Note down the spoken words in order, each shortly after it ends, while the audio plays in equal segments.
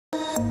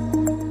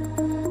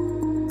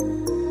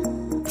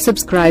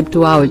Subscribe to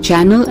our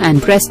channel and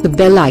press the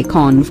bell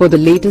icon for the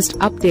latest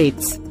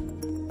updates.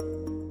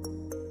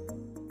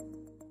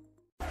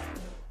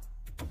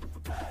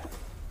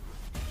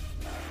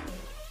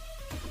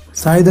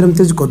 Sai Dharam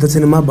Tej కొత్త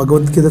cinema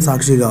భగవద్ గీత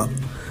సాక్షిగా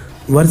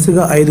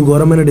వరుసగా 5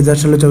 ఘోరమైన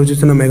డిజాస్టర్లు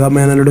చవిచూస్తున్న mega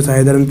మేనల్లుడు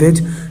సాయి ధరమ్ తేజ్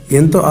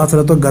ఎంతో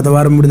ఆశలతో గత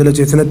వారం విడుదల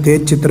చేసిన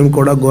తేజ్ చిత్రం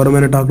కూడా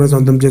ఘోరమైన టాక్ను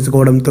సొంతం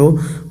చేసుకోవడంతో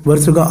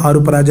వరుసగా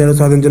 6 పరాజయాలు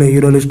సాధించిన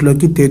హీరో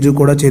లిస్టులోకి తేజు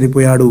కూడా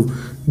చేరిపోయాడు.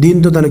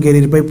 దీంతో తన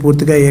కెరీర్పై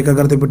పూర్తిగా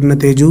ఏకాగ్రత పెట్టిన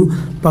తేజు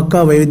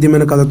పక్కా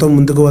వైవిధ్యమైన కథతో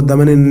ముందుకు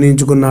వద్దామని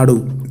నిర్ణయించుకున్నాడు.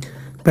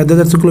 పెద్ద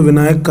దర్శకులు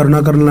వినాయక్,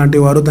 కరుణాకరన్ లాంటి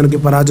వారు తనకి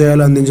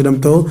పరాజయాలు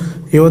అందించడంతో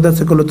యువ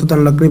దర్శకులతో తన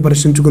లక్ని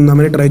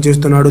పరీక్షించుకుందామని ట్రై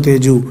చేస్తున్నాడు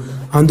తేజు.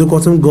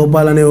 అందుకోసం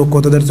గోపాల్ అనే ఓ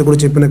కొత్త దర్శకుడు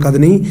చెప్పిన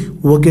కథని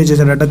ఓకే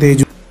చేశాడట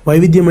తేజు.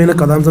 వైవిధ్యమైన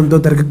కథాంశంతో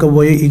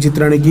తెరకెక్కబోయే ఈ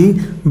చిత్రానికి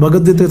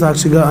భగవద్గీత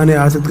సాక్షిగా అనే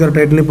ఆసక్తికర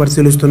టైటిల్ని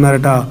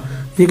పరిశీలిస్తున్నారట.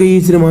 ఇక ఈ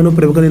సినిమాను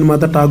ప్రముఖ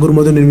నిర్మాత ఠాగూర్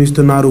మధు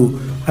నిర్మిస్తున్నారు.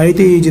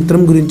 అయితే ఈ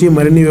చిత్రం గురించి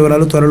మరిన్ని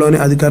వివరాలు త్వరలోనే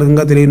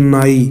అధికారికంగా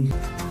తెలియనున్నాయి.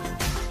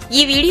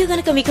 ఈ వీడియో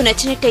గనుక మీకు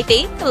నచ్చినట్టయితే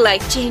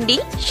లైక్ చేయండి,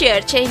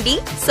 షేర్ చేయండి,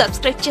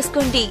 సబ్స్క్రైబ్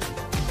చేసుకోండి.